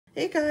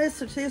Hey guys,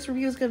 so today's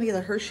review is going to be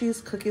the Hershey's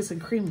Cookies and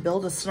Cream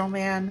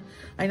Build-A-Snowman.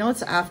 I know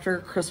it's after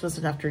Christmas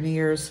and after New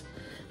Year's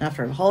and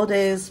after the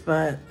holidays,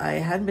 but I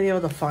hadn't been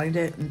able to find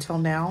it until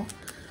now.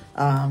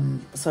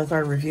 So I thought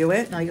I'd review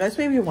it. Now you guys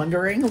may be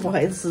wondering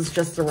why this is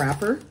just the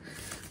wrapper.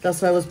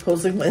 That's what I was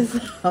posing with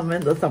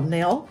in the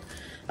thumbnail.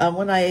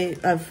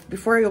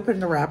 Before I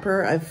opened the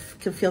wrapper, I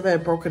could feel that it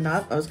had broken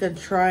up. I was going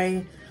to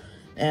try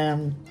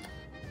and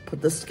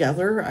put this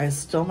together. I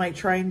still might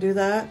try and do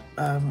that.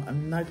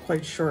 I'm not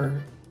quite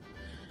sure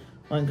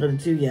what I'm going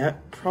to do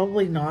yet.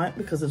 Probably not,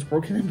 because it's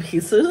broken in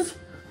pieces.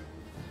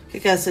 Okay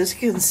guys, as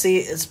you can see,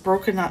 it's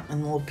broken up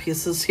in little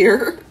pieces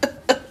here.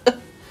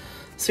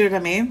 See what I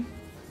mean?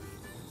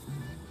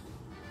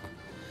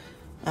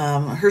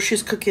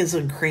 Hershey's Cookies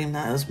and Cream,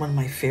 that is one of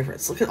my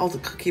favorites. Look at all the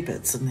cookie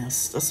bits in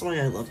this. That's why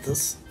I love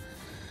this.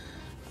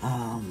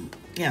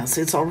 Yeah,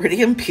 see, it's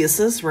already in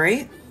pieces,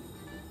 right?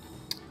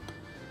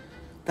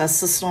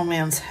 That's the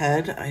snowman's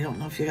head. I don't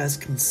know if you guys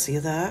can see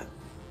that.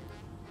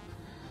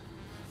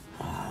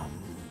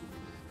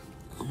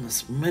 On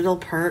this middle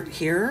part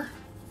here.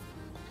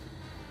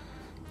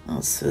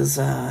 This is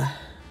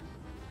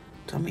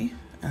dummy.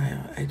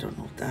 I don't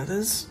know what that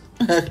is.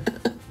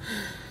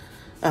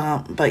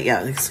 But yeah,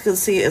 as you can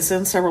see, it's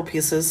in several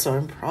pieces, so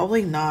I'm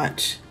probably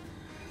not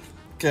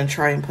gonna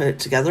try and put it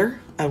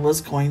together. I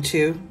was going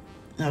to.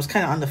 I was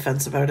kind of on the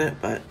fence about it,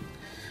 but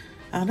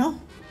I don't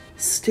know.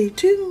 Stay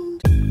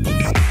tuned.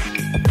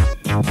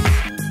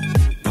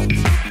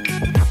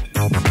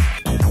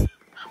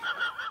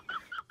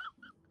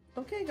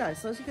 Okay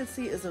guys, so as you can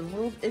see, it's in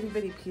little itty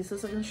bitty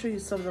pieces. I'm going to show you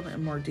some of them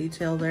in more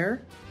detail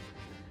there.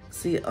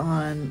 See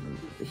on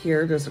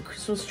here, there's a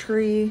Christmas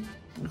tree.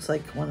 Looks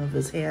like one of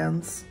his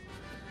hands.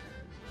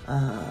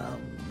 I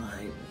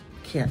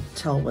can't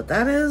tell what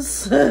that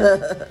is.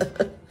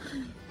 I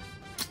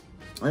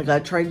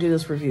gotta try and do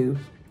this review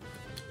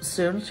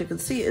soon. As you can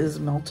see, it is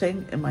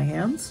melting in my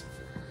hands.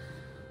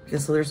 Okay,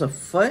 so there's a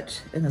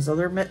foot in his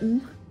other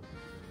mitten.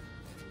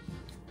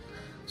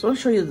 So I'll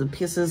show you the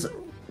pieces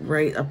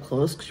right up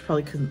close, because you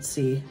probably couldn't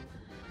see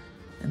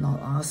in the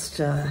last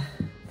in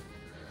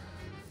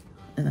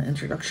the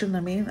introduction.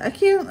 I mean, I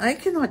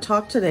cannot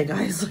talk today,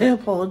 guys. I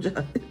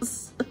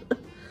apologize.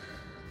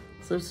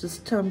 So it's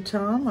just Tum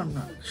Tum. I'm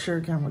not sure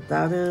again what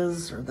that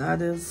is, or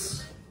that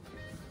is.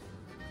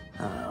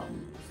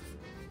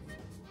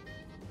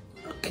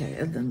 Okay,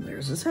 and then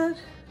there's his head.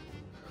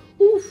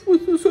 Off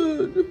with his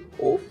head.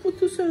 Off with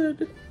his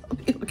head.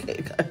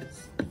 Okay,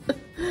 guys.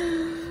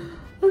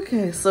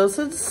 Okay, so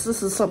since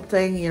this is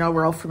something, you know,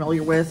 we're all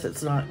familiar with,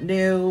 it's not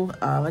new,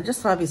 I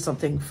just thought it'd be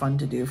something fun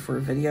to do for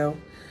a video.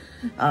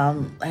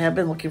 I have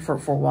been looking for it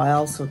for a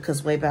while, so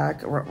because way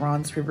back,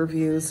 Ron's Food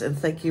Reviews, and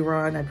thank you,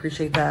 Ron, I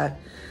appreciate that,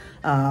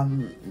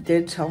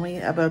 did tell me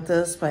about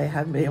this, but I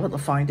hadn't been able to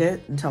find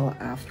it until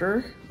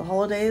after the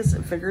holidays,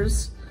 it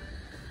figures.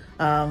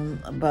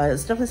 But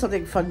it's definitely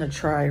something fun to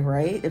try,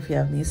 right? If you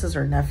have nieces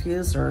or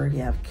nephews, or you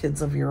have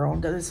kids of your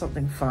own, that is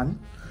something fun.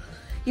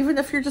 Even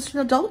if you're just an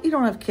adult, you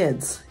don't have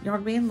kids. You know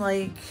what I mean?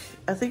 Like,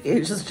 I think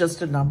age is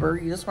just a number.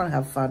 You just want to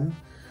have fun.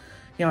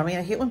 You know what I mean?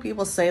 I hate when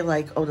people say,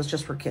 like, oh, that's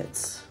just for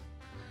kids.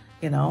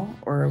 You know?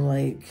 Or,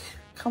 like,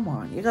 come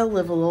on. You got to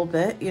live a little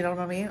bit. You know what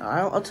I mean?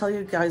 I'll tell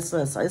you guys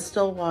this. I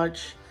still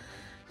watch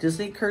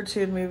Disney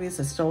cartoon movies.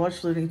 I still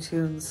watch Looney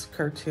Tunes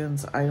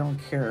cartoons. I don't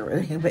care what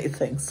anybody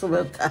thinks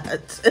about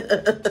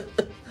that.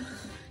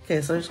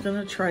 Okay, so I'm just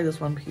going to try this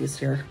one piece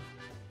here.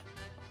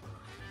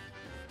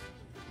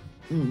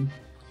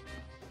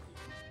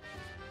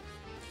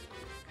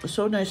 It's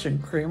so nice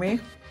and creamy.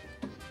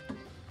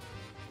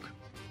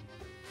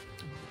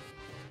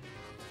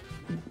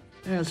 And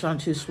it's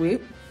not too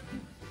sweet.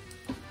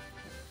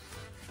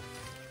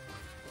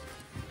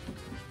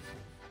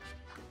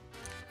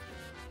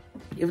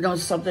 Even though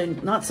it's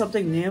not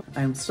something new,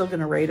 I'm still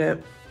gonna rate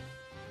it.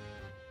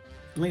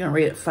 I'm gonna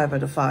rate it 5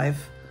 out of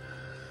 5.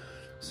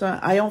 So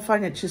I don't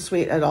find it too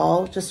sweet at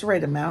all, just the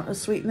right amount of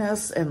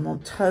sweetness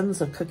and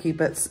tons of cookie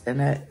bits in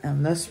it.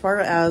 And as far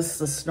as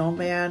the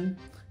snowman,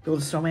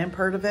 Build-A-Snowman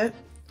part of it,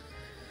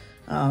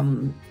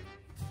 I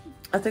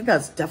think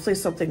that's definitely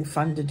something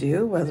fun to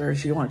do, whether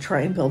you want to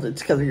try and build it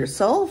together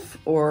yourself,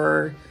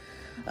 or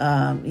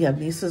you have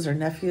nieces or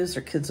nephews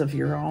or kids of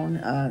your own.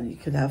 You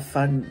could have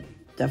fun,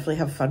 definitely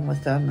have fun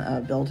with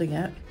them building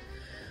it.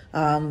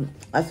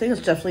 I think it's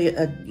definitely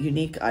a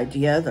unique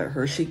idea that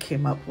Hershey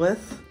came up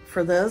with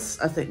for this.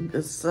 I think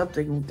it's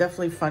something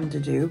definitely fun to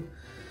do.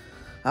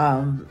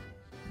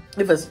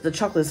 If the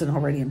chocolate isn't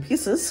already in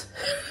pieces,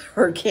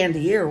 or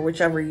candy, or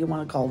whichever you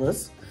want to call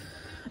this.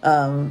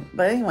 But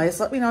anyways,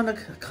 let me know in the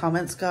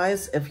comments,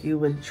 guys, if you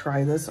would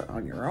try this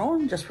on your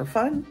own, just for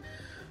fun.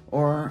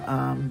 Or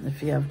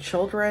if you have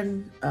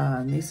children,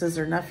 nieces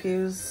or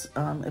nephews,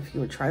 if you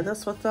would try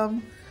this with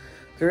them.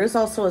 There is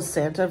also a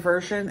Santa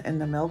version in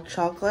the milk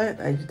chocolate.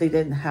 They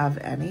didn't have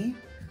any,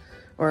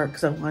 or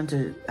because I wanted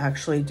to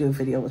actually do a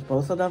video with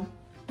both of them,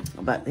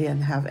 but they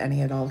didn't have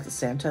any at all with the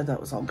Santa. That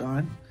was all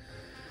gone.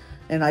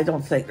 And I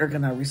don't think they're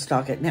going to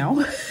restock it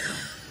now.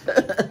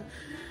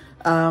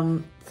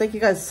 Thank you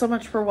guys so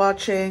much for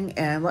watching,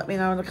 and let me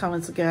know in the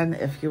comments again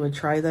if you would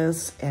try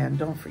this. And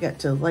don't forget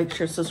to like,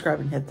 share, subscribe,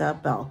 and hit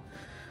that bell.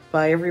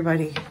 Bye,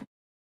 everybody.